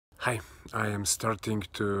Hi, I am starting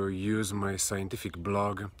to use my scientific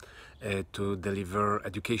blog to deliver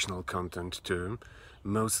educational content too.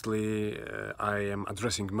 I am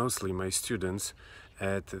addressing mostly my students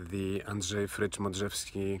at the Andrzej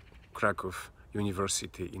Frycz-Modrzewski Kraków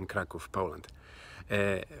University in Kraków, Poland.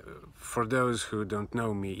 For those who don't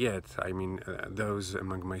know me yet, those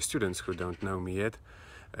among my students who don't know me yet,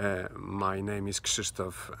 my name is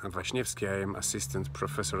Krzysztof Waśniewski. I am assistant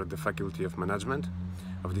professor at the Faculty of Management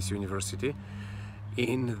of this university.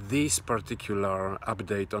 In this particular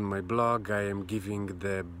update on my blog, I am giving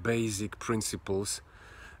the basic principles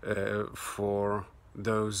for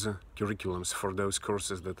those curriculums, for those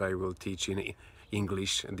courses that I will teach in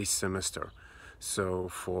English this semester. So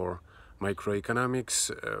for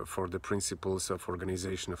microeconomics, for the principles of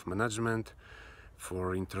organization of management,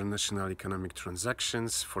 for international economic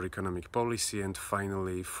transactions, for economic policy, and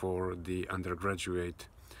finally for the undergraduate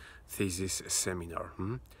thesis seminar.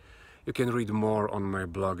 You can read more on my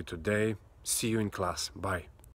blog today. See you in class. Bye.